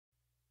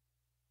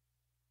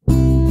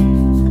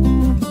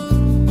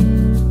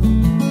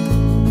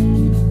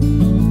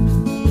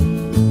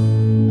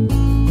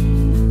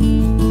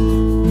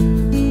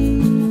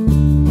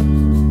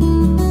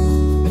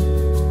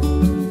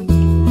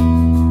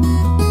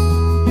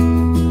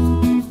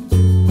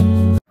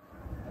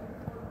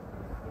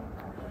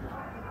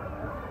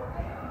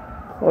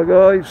Hi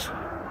guys,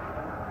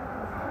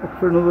 up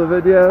for another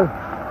video.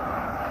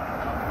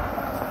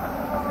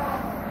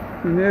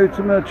 If you're new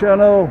to my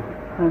channel,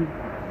 I'm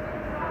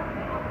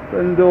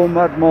Benidorm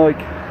Mad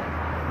Mike.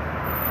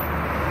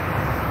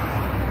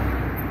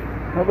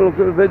 Have a look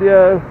at the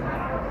video,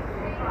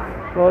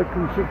 like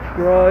and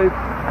subscribe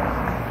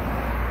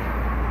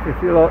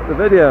if you like the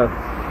video.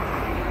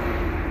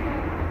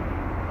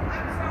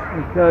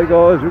 Okay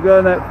guys, we're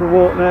going out for a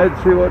walk now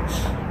to see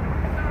what's...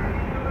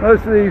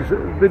 Most of these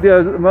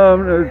videos at the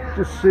moment are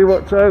just to see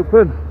what's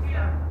open.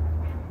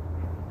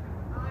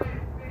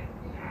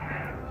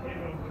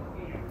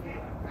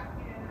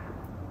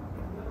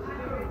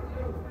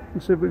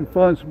 Let's see if we can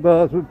find some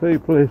bars with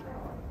people in.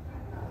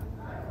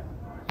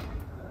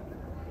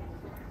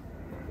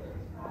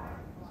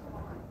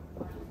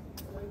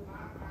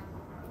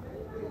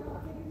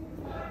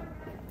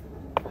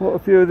 Quite a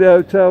few of the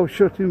hotels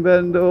shut in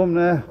Benidorm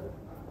now.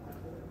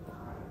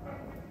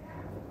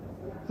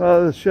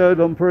 Well, as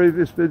showed on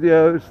previous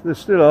videos, there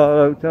still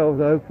are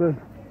hotels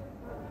open.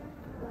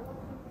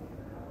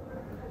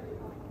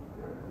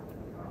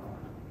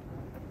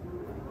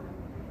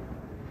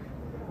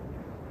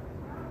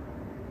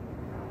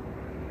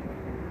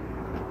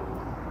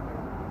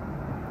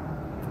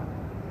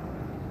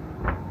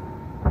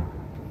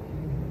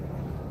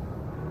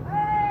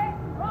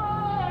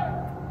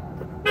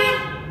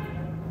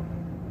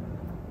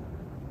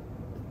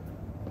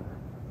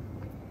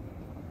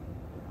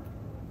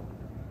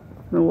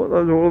 Know what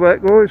that's all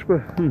about, guys,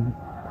 but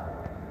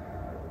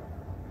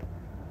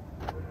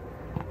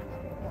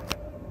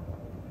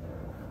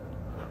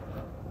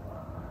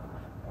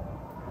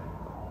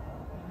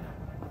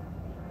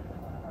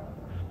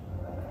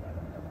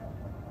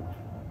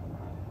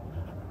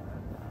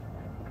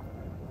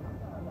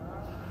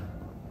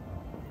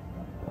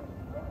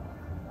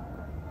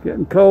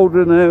getting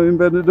colder now in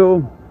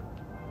Benidorm.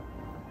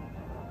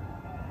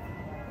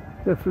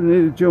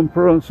 Definitely need a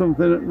jumper on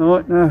something at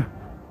night now.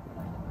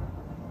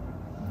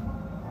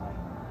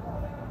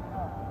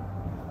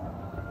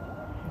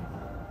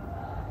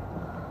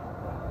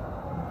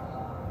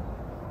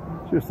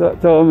 Just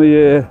that time of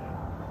year.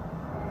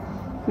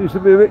 Seems to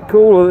be a bit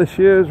cooler this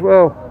year as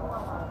well.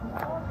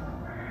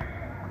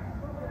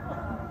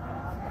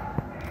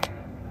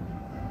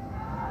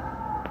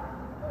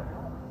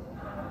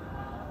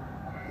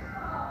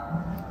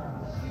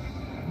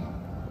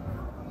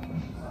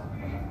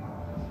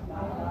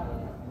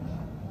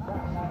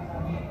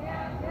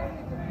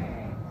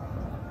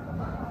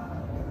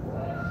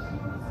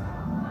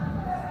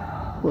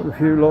 Got a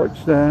few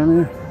lights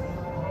down here.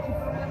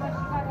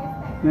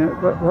 Yeah,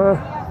 back there.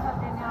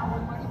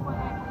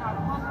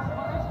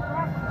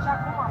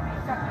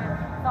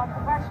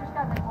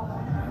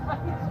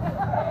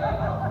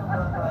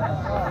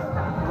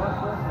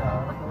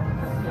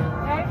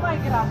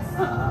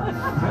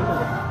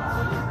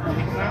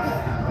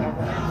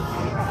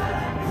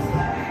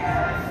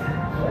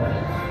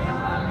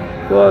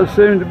 Guys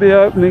seem to be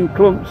opening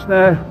clumps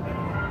now.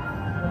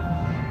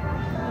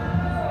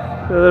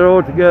 So they're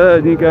all together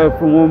and you go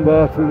from one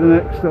bar to the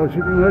next, as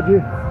you can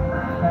imagine.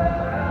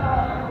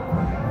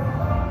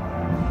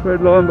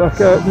 Red line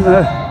back open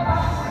there.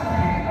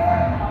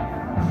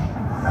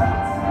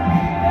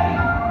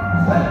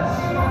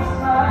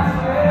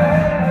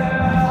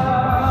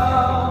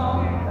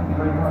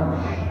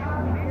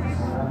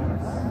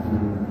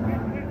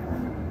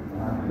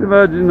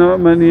 Imagine not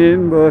many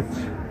in, but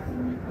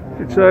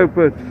it's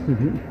open.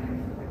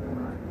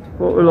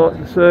 What we like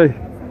to see.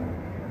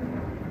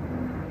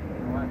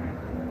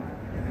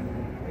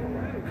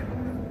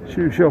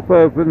 Shoe shop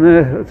open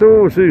there. It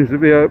all seems to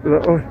be open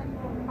that way.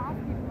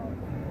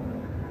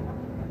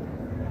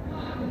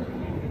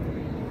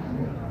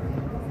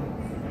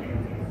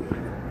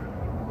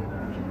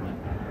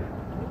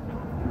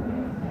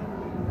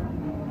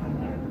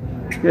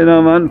 You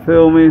know, man,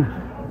 filming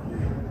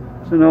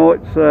tonight,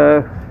 so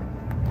if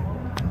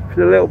it's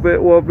a little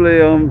bit wobbly,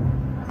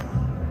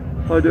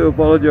 I do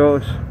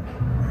apologise.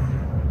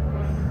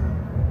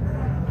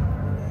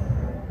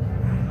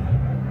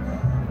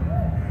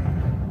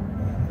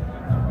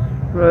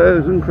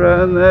 Rose and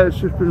Crown there, it's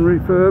just been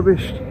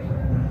refurbished.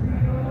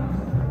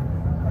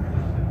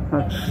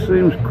 That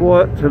seems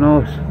quiet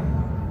tonight.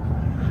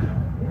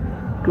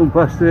 Come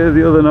past here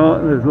the other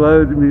night and there's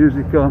loads of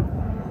music on.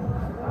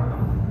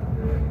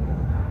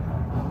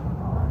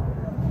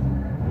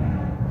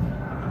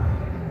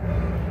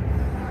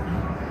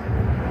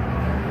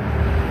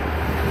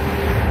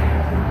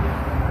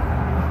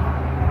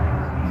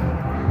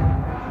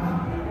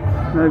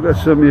 They've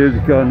got some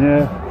music on,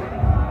 yeah.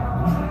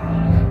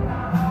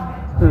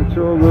 That's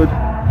all good.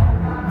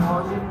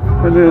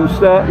 And they'll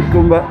start to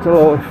come back to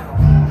life.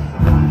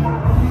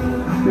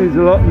 Needs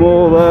a lot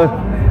more though.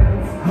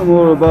 And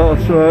more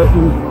bars to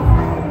open.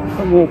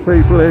 And more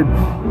people in.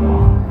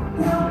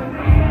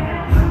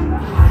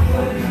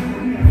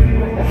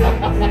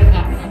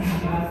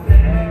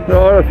 There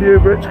are a few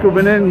Brits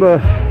coming in, but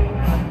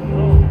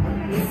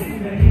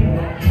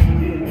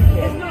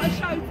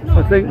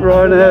I think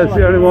Ryanair's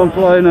the only one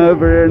flying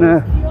over here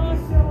now.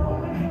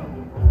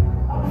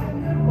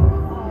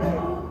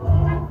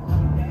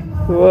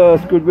 Well,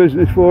 that's good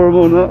business for them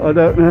or not, I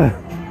don't know.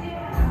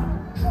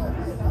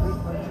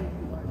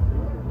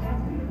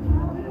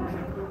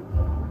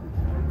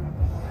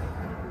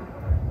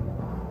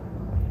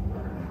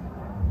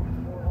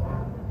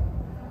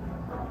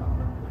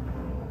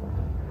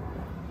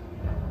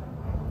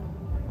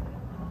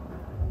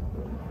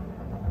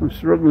 I'm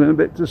struggling a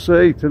bit to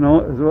see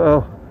tonight as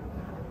well.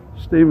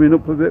 Steaming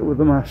up a bit with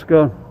the mask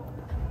on.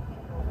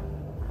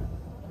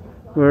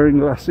 Wearing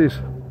glasses.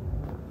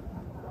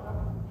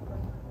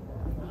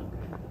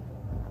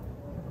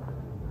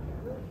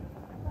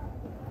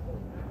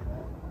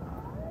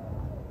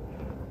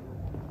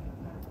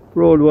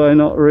 Broadway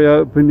not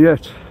reopened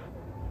yet.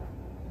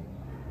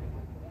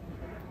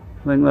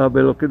 I think they'll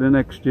be looking at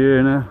next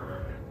year now.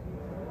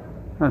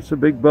 That's a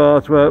big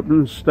bar to open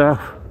and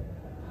staff.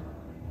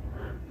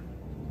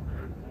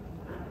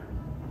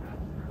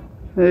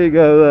 There you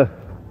go there.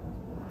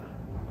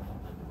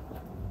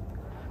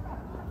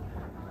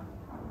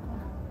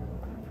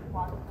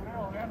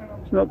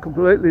 It's not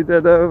completely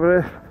dead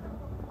over here.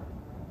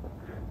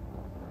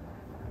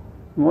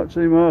 I might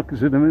see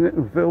Marcus in a minute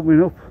and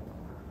filming up.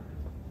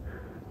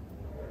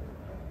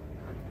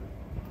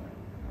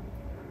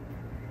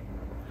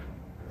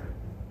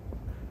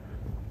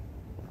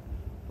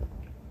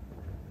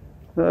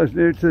 Those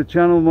new to the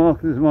channel,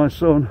 Marcus is my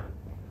son.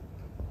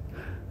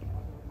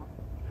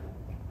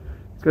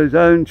 He's got his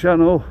own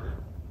channel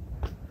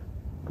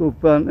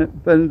called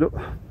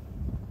Benidorm.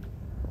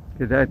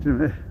 Get out of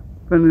me.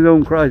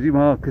 Benidorm Crazy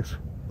Marcus.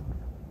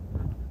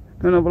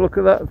 Go and have a look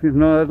at that if you've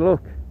not had a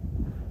look.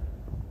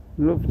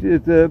 I'd love you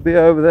to be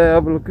over there,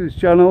 have a look at his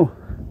channel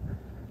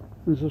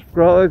and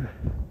subscribe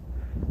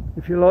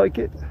if you like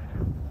it.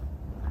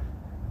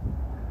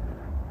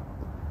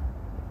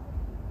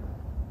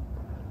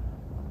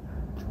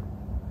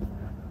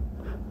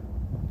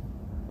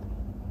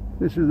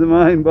 This is the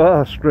main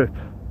bar strip.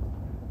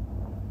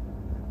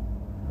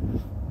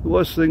 There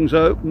was things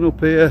open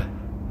up here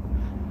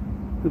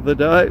the other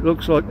day. It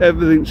looks like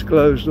everything's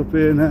closed up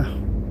here now.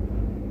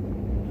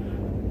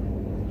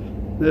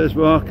 There's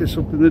Marcus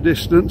up in the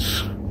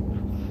distance.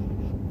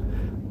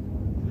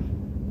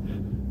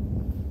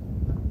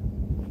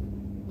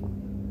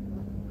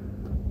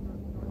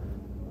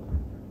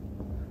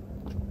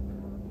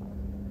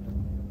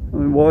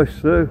 And wife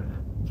Sue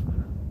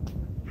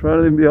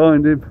trailing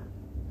behind him.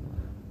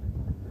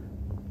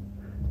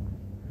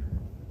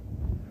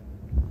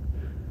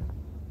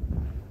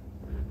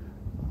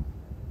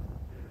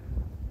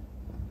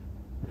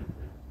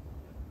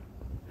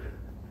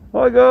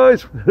 Hi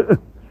guys! You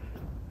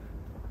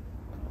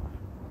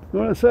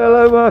want to say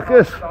hello,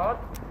 Marcus? Hi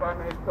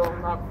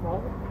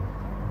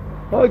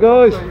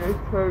guys! Say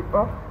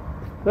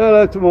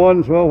hello to mine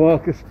as well,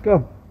 Marcus.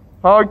 Come.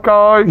 Hi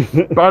guys!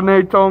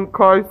 Benidorm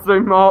Crazy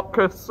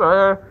Marcus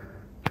here.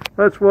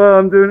 That's why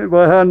I'm doing it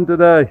by hand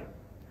today.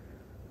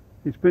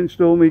 He's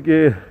pinched all my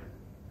gear.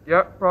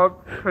 Yep,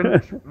 I've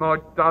pinched my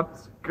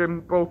dad's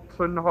gimbal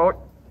tonight.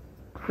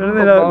 Is there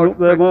anything open up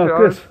there,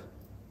 Marcus?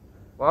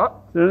 What?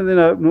 Is there anything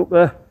open up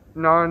there?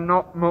 No,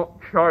 not much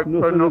open.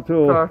 Nothing up at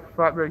all. there.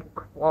 Very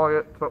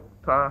quiet up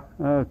there.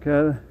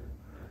 Okay.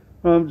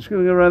 Well, I'm just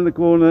going to go around the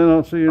corner and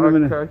I'll see you in a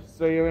minute. Okay,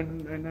 see you in a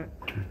minute.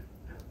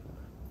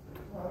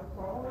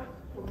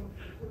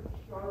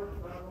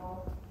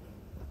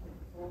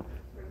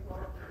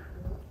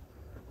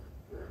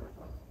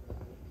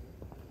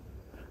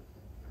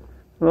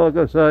 Like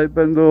I say,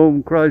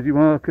 Benidorm Crazy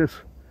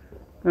Marcus.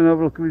 And have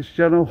a look at his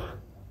channel.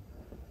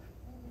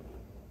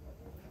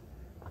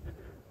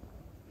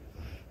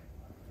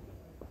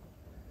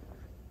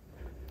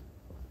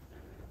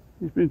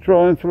 He's been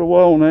trying for a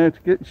while now to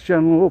get his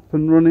channel up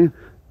and running.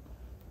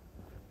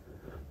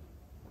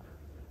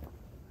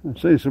 I've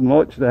seen some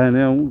lights down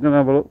here. I'm going to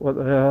have a look what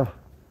they are.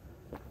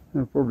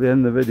 I'll probably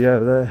end the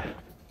video there.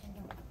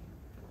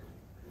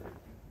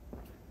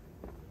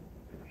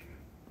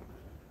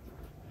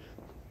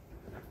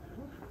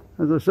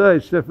 As I say,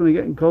 it's definitely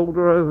getting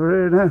colder over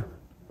here now.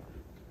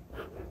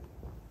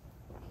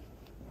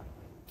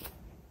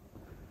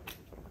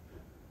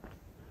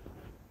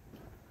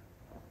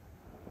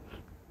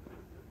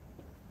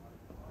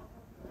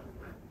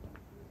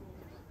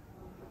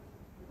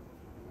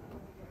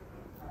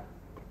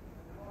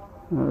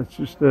 It's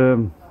just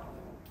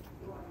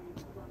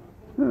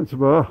it's a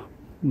bar.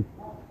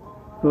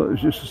 Thought it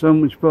was just a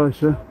sandwich place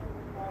there.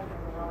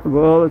 A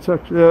bar that's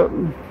actually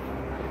open.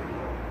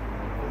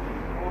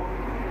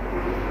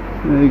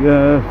 There you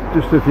go,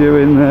 just a few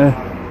in there.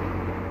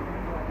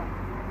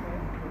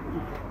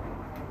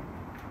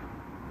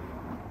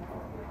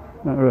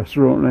 That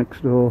restaurant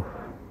next door.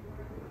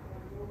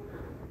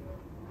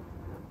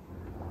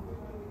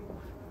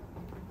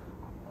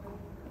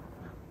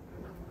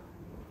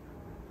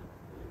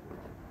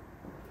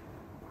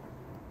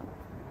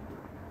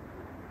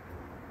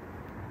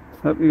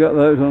 Hope you got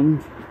those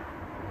on.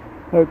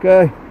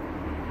 Okay.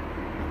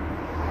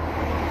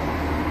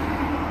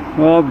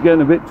 Well, I'm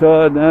getting a bit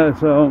tired now,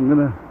 so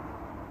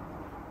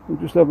we'll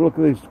just have a look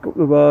at these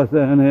couple of bars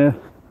down here.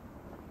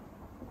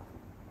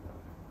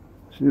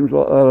 Seems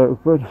like they're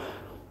open.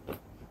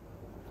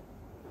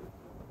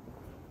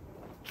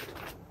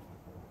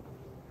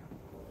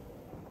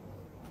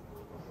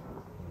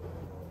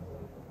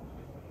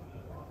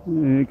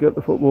 You got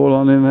the football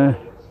on in there.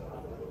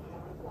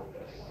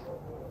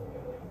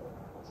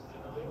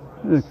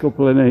 A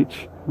couple in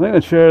each. I think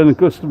they're sharing the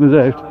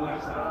customers out.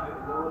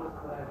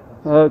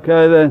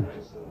 Okay then.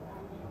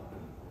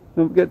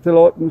 Don't forget to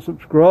like and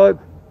subscribe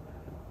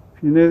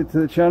if you're new to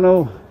the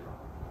channel.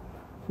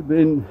 It's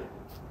been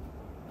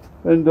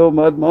Benidorm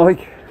Mad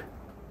Mike,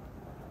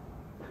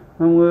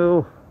 and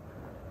we'll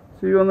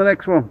see you on the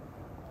next one.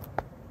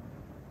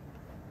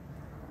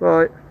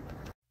 Bye.